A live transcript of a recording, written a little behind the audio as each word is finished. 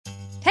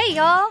Hey,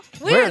 y'all.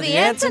 We're the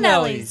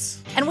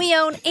Antonellis. And we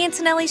own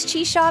Antonelli's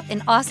Cheese Shop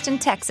in Austin,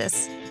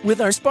 Texas. With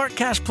our Spark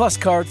Cash Plus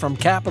card from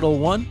Capital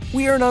One,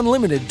 we earn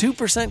unlimited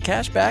 2%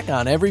 cash back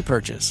on every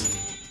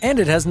purchase. And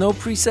it has no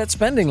preset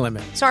spending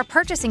limit. So our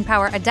purchasing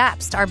power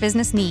adapts to our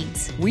business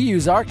needs. We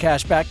use our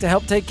cash back to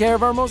help take care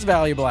of our most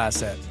valuable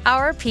asset.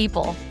 Our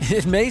people.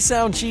 It may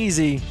sound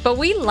cheesy, but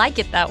we like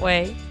it that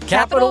way.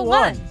 Capital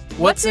One.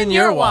 What's in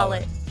your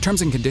wallet?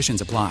 Terms and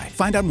conditions apply.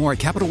 Find out more at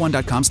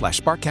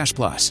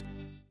CapitalOne.com/SparkCashPlus.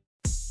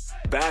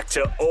 Back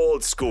to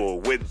Old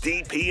School with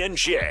DP and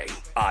J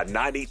on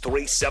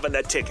 93.7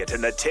 The Ticket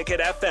and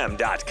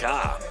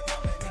theticketfm.com.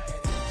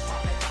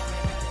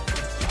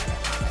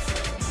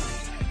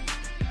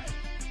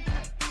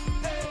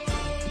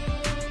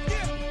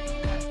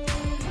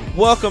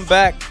 Welcome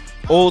back,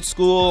 Old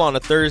School on a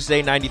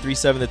Thursday,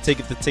 93.7 The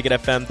Ticket,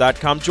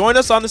 theticketfm.com. Join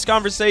us on this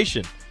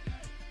conversation.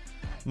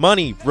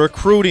 Money,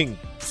 recruiting,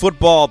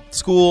 football,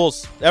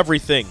 schools,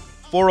 everything.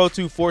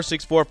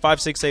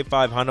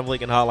 402-464-5685, Honda of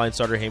Lincoln Hotline,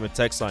 Sartor Heyman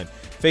text line.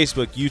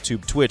 Facebook,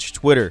 YouTube, Twitch,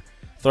 Twitter.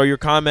 Throw your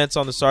comments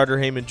on the Sartor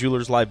Heyman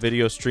Jewelers live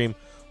video stream.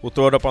 We'll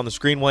throw it up on the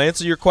screen. We'll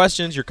answer your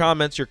questions, your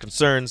comments, your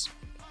concerns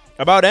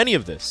about any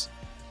of this.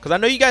 Because I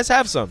know you guys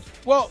have some.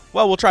 Well,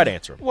 we'll try to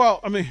answer them. Well,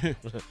 I mean,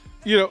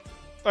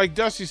 like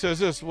Dusty says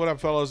this, what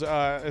up, fellas?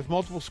 If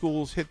multiple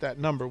schools hit that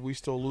number, we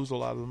still lose a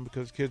lot of them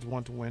because kids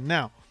want to win.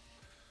 Now,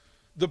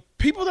 the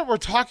people that we're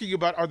talking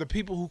about are the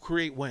people who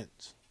create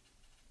wins.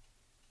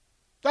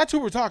 That's who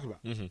we're talking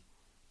about. Mm-hmm.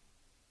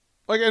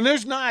 And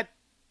there's not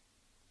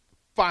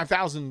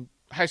 5,000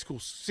 high school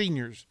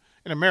seniors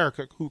in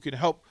America who can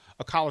help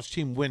a college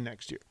team win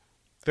next year.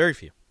 Very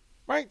few.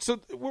 Right? So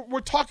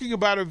we're talking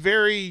about a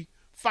very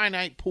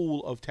finite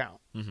pool of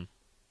talent. Mm-hmm.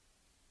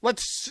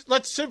 Let's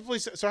simply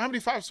say, so how many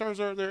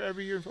 5-stars are there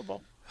every year in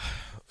football?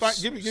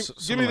 Give me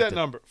that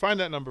number. Find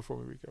that number for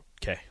me, Rico.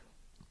 Okay.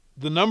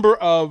 The number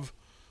of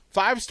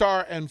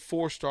 5-star and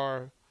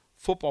 4-star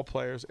football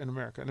players in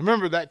America. And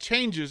remember, that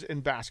changes in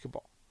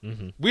basketball.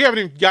 Mm-hmm. We haven't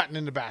even gotten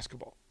into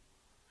basketball.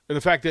 And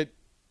the fact that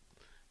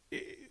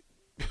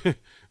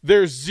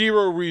there's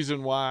zero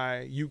reason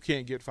why you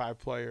can't get 5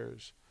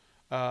 players.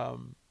 Yeah.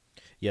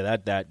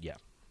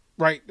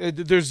 Right.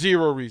 There's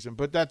zero reason,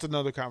 but that's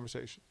another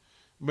conversation.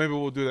 Maybe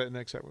we'll do that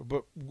next segment.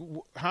 But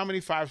how many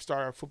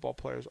 5-star football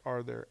players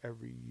are there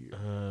every year?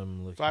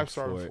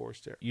 5-star and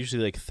 4-star.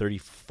 Usually like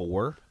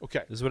 34.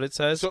 Okay, is what it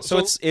says.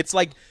 So it's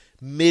like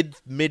mid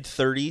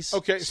 30s.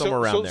 Okay, somewhere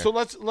around there. So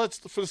let's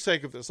for the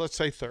sake of this, let's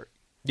say 30.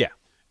 Yeah,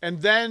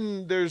 and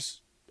then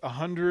there's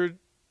 100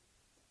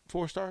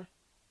 4-star.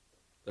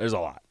 There's a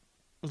lot.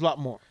 There's a lot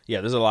more.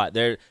 Yeah, there's a lot.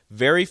 There are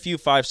very few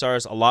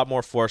 5-stars, a lot more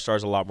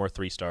 4-stars, a lot more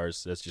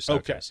 3-stars. That's just how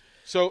it goes.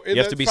 So you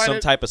have to be some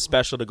type of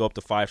special to go up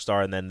to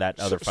 5-star, and then that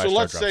other 5-star. So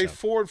let's say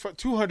down.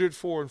 200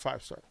 4 and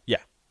 5-star. Yeah.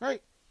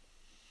 Right.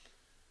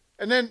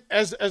 And then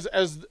as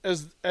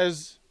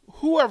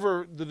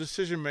whoever the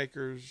decision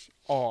makers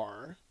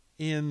are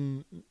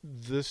in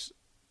this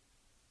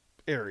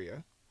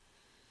area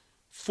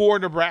for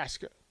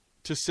Nebraska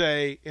to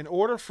say, in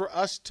order for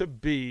us to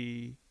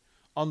be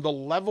on the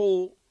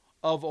level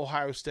of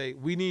Ohio State,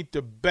 we need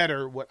to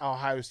better what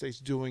Ohio State's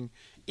doing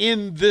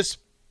in this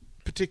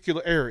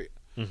particular area,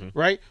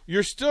 right?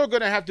 You're still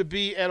going to have to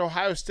be at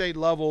Ohio State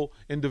level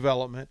in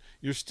development.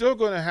 You're still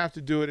going to have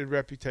to do it in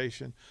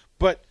reputation.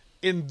 But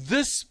in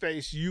this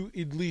space, you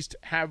at least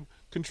have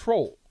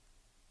control,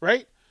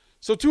 right?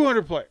 So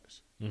 200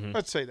 players,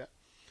 let's say that.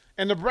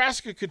 And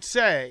Nebraska could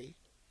say,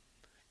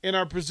 in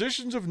our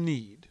positions of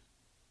need,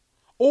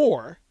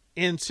 or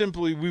in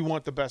simply we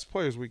want the best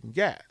players we can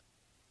get,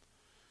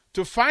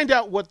 to find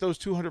out what those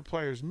 200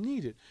 players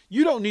needed.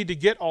 You don't need to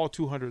get all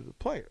 200 of the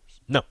players.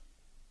 No.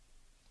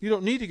 You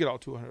don't need to get all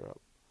 200 of them.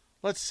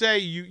 Let's say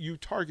you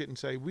target and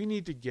say, we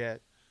need to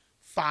get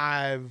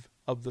 5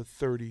 of the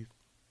 30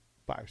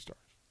 5-stars.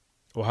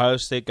 Ohio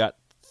State got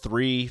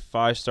 3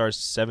 5-stars,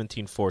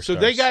 17 4-stars. So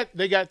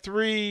they got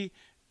 3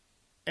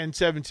 and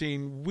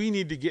 17. We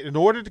need to get, in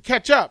order to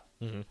catch up,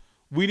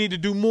 we need to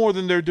do more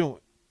than they're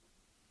doing.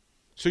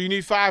 So you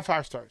need 5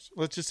 5-stars.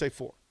 Let's just say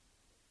 4.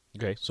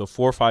 Okay, so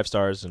 4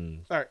 5-stars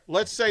and all right.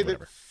 Let's say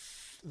whatever.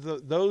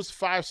 that those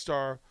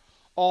 5-star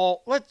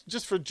all. Let's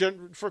just for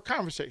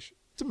conversation.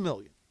 It's $1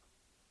 million.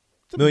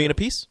 It's $1 million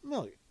apiece. $1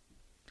 million.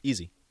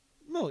 Easy.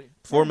 $1 million.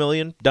 $4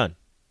 million done.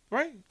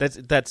 Right.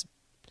 That's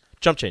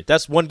jump change.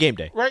 That's one game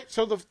day. Right.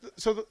 So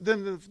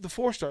then the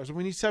 4-stars, and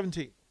we need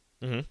 17.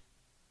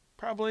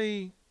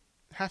 Probably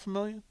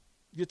 $500,000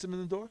 gets them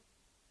in the door.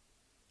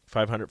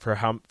 500 for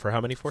how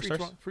many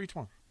 4-stars? For each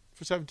one.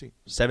 For 17.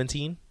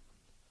 17.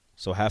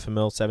 So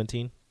 $500,000,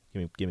 17.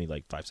 Give me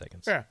like 5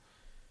 seconds. Yeah.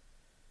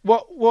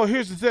 Well,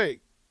 here's the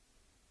thing.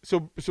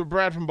 So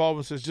Brad from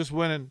Baldwin says just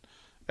winning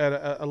at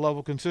a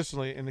level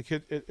consistently, and the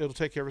kid it'll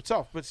take care of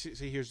itself. But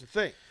see, here's the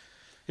thing.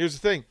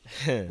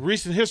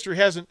 Recent history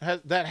hasn't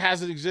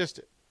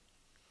existed,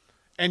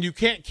 and you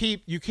can't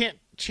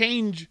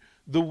change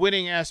the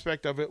winning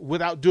aspect of it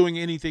without doing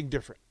anything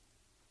different.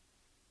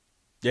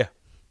 Yeah.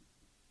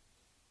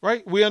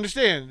 Right. We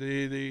understand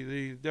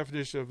the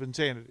definition of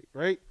insanity,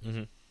 right?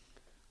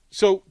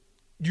 So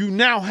you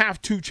now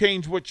have to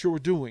change what you're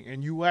doing,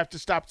 and you have to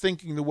stop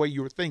thinking the way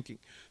you were thinking.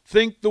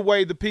 Think the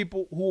way the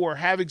people who are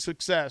having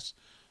success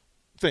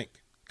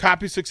think.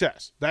 Copy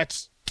success.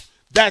 That's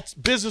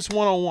business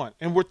 101,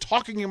 and we're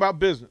talking about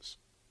business.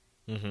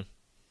 Mm-hmm.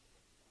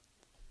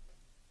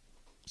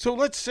 So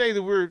let's say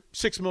that we're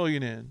 $6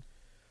 million in.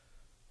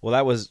 Well,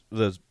 that was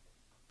the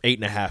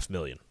 $8.5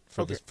 million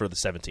for Okay. the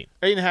 17.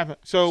 8.5.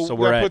 So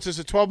we're that puts us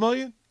at $12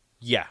 million.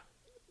 Yeah,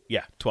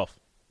 12.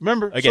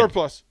 Remember, Again,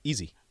 surplus.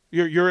 Easy.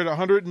 You're at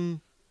 100,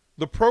 and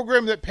the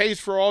program that pays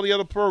for all the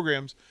other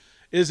programs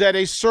is at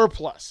a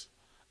surplus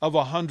of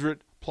 $100+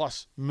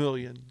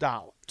 million.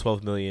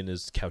 $12 million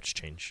is couch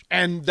change.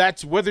 And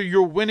that's whether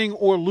you're winning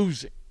or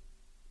losing.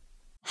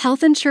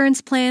 Health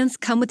insurance plans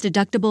come with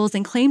deductibles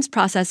and claims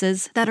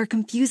processes that are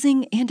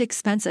confusing and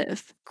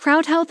expensive.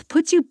 CrowdHealth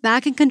puts you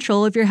back in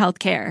control of your health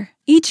care.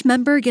 Each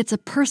member gets a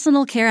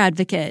personal care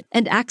advocate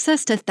and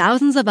access to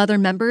thousands of other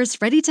members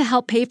ready to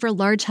help pay for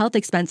large health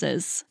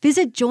expenses.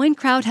 Visit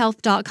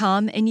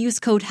joincrowdhealth.com and use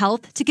code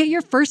HEALTH to get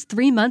your first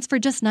 3 months for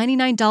just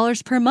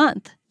 $99 per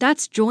month.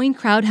 That's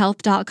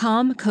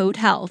joincrowdhealth.com, code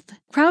HEALTH.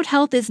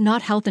 CrowdHealth is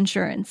not health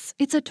insurance.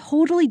 It's a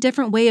totally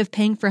different way of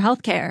paying for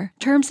healthcare.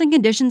 Terms and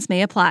conditions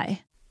may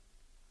apply.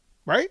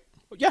 Right?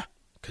 Yeah,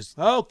 because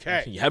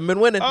Okay. you haven't been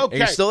winning. Okay. And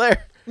you're still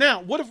there.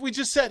 Now, what if we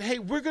just said, "Hey,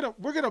 we're gonna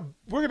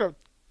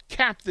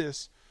cap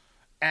this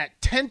at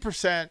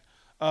 10%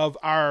 of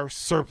our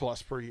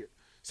surplus per year,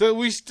 so that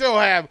we still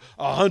have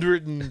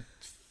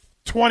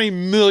 $120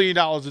 million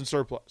in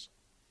surplus,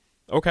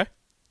 Okay.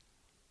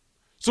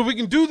 so we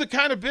can do the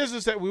kind of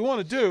business that we want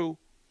to do,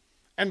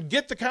 and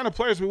get the kind of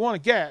players we want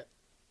to get,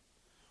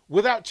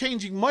 without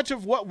changing much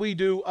of what we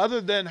do, other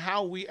than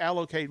how we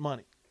allocate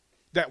money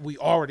that we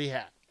already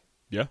have."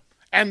 Yeah.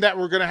 And that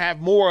we're going to have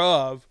more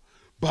of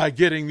by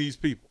getting these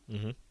people.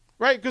 Mm-hmm.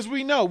 Right? Because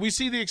we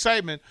see the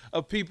excitement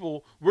of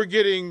people. We're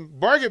getting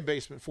bargain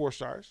basement 4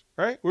 stars,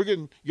 right? We're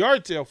getting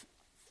yard sale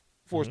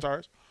 4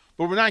 stars,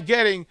 but we're not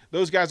getting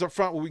those guys up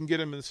front where we can get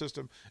them in the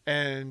system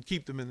and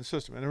keep them in the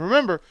system. And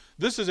remember,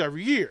 this is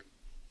every year.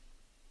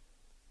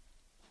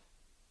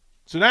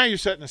 So now you're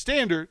setting a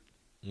standard,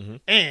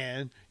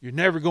 and you're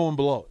never going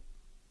below it.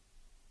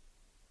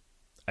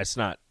 It's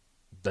not.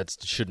 That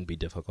shouldn't be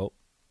difficult.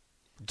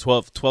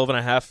 12 and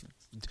a half.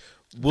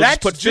 We'll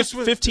That's just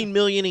put just $15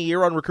 million a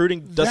year on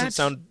recruiting. Doesn't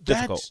sound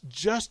difficult. That's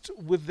just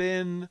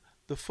within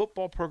the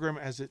football program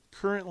as it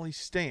currently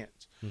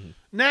stands.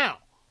 Now,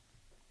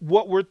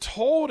 what we're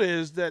told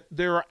is that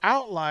there are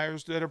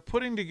outliers that are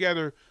putting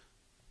together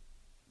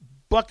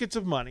buckets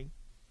of money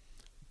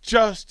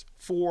just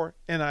for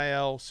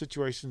NIL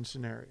situation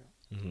scenario.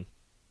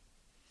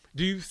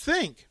 Do you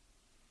think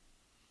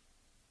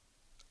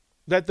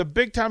that the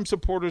big-time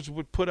supporters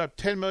would put up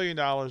 $10 million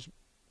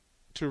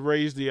to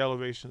raise the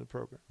elevation of the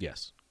program?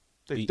 Yes.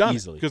 They've done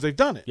easily. it because they've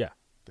done it. Yeah.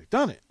 They've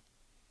done it.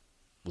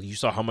 Well, you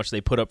saw how much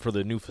they put up for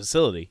the new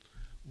facility.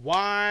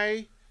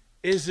 Why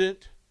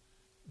isn't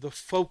the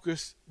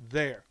focus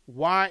there?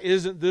 Why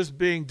isn't this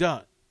being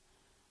done?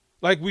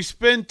 Like, we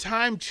spend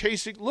time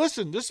chasing.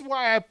 Listen, this is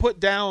why I put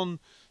down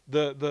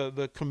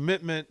the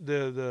commitment,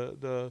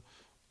 the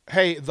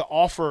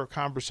offer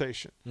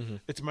conversation.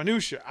 It's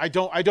minutia.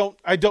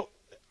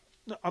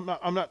 I'm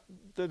not.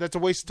 That's a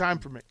waste of time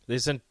for me. They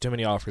sent too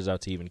many offers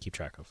out to even keep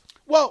track of.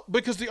 Well,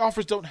 because the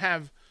offers don't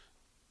have,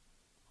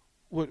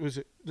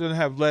 doesn't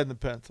have lead in the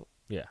pencil.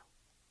 Yeah.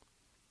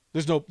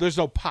 There's no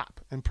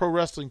pop. In pro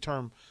wrestling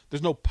term,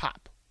 there's no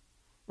pop,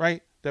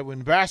 right? That when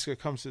Nebraska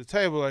comes to the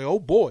table, like, oh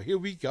boy, here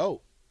we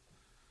go,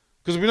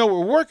 because we know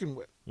what we're working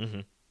with.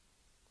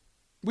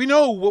 We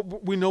know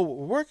what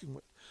we're working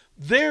with.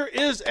 There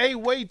is a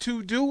way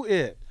to do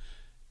it,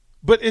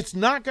 but it's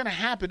not going to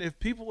happen if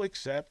people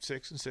accept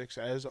 6-6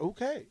 as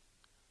okay.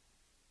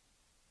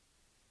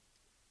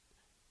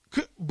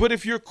 But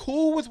if you're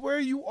cool with where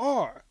you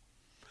are,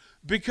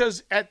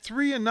 because at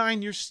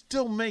 3-9 you're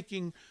still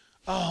making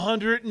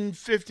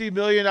 $150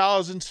 million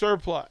in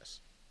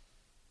surplus.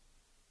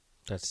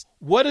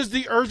 What is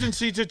the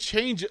urgency to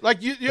change it?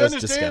 Like, you that's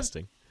understand?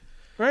 Disgusting.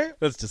 Right?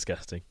 That's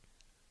disgusting.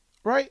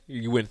 Right?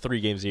 You win 3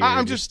 games a year. I'm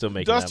you're just still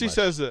making Dusty that much.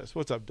 says this.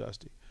 What's up,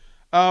 Dusty?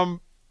 Another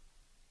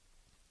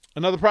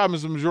problem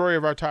is the majority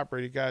of our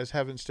top-rated guys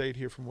haven't stayed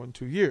here for more than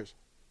 2 years.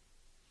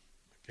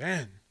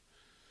 Again,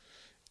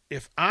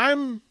 if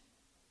I'm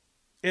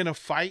in a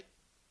fight,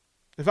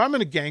 if I'm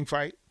in a gang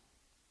fight,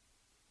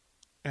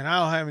 and I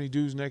don't have any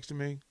dudes next to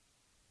me,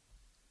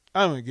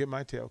 I'm going to get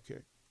my tail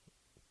kicked.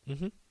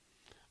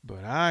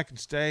 But I can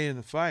stay in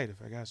the fight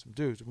if I got some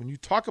dudes. When you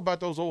talk about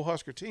those old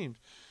Husker teams,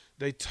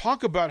 they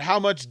talk about how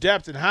much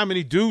depth and how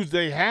many dudes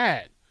they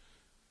had.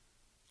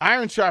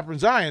 Iron Chopper and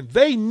Zion,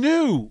 they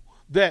knew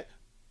that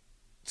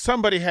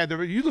somebody had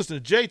to. You listen to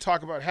Jay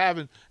talk about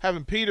having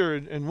Peter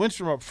and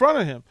Winstrom up front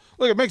of him.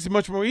 Look, it makes it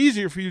much more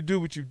easier for you to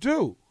do what you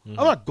do. I'm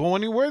not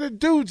going anywhere. There are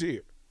dudes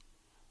here.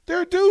 There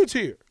are dudes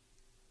here.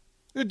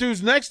 There are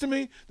dudes next to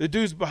me. There are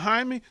dudes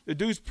behind me. There are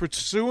dudes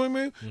pursuing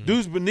me.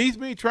 Dudes beneath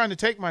me trying to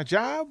take my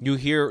job. You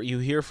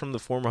hear from the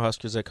former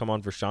Huskers that come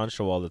on Vershawn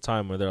show all the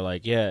time where they're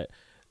like, yeah,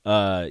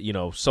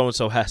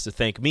 so-and-so has to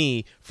thank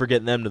me for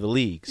getting them to the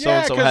league.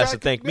 Yeah, So-and-so has to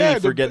thank me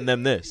for getting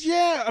them this.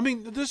 Yeah, I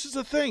mean, this is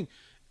the thing.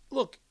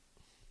 Look,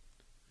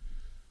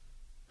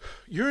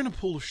 you're in a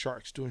pool of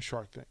sharks doing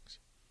shark things.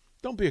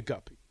 Don't be a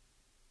guppy.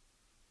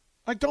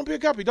 Like, don't be a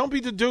guppy. Don't be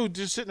the dude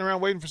just sitting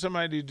around waiting for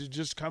somebody to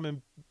just come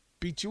and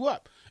beat you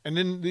up. And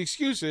then the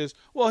excuse is,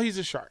 well, he's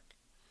a shark.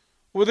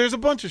 Well, there's a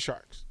bunch of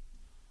sharks.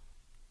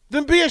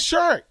 Then be a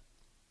shark.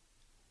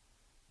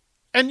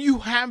 And you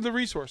have the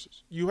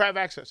resources. You have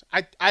access.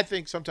 I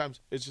think sometimes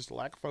it's just a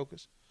lack of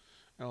focus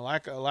and a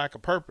lack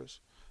of purpose.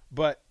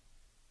 But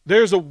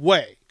there's a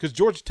way, because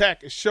Georgia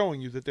Tech is showing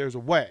you that there's a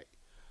way.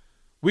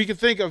 We can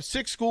think of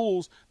 6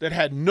 schools that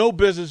had no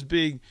business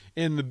being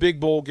in the big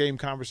bowl game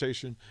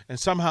conversation, and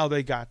somehow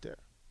they got there.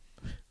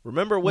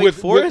 Remember Wake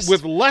Forest?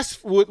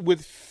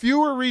 With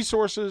fewer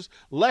resources,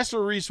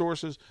 lesser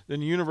resources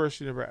than the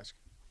University of Nebraska.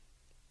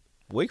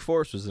 Wake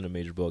Forest was in a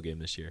major bowl game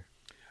this year.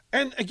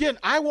 And, again,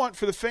 I want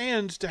for the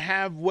fans to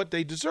have what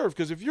they deserve,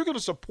 because if you're going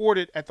to support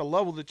it at the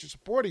level that you're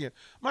supporting it,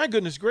 my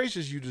goodness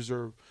gracious, you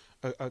deserve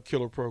a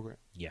killer program.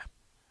 Yeah.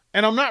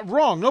 And I'm not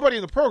wrong. Nobody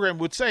in the program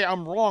would say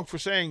I'm wrong for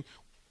saying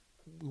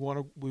we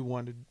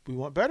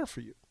want better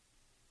for you.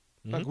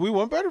 Mm-hmm. Like, we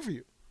want better for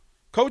you.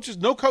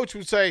 No coach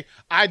would say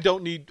I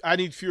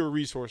need fewer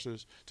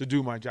resources to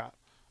do my job.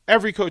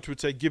 Every coach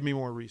would say give me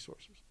more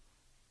resources.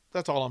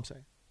 That's all I'm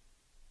saying.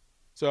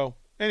 So,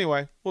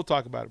 anyway, we'll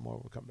talk about it more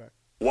when we come back.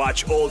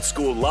 Watch Old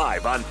School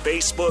live on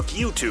Facebook,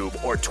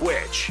 YouTube, or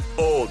Twitch.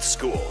 Old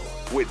School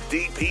with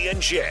DP and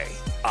J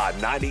on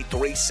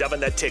 93.7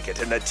 The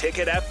Ticket and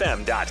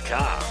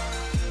theticketfm.com.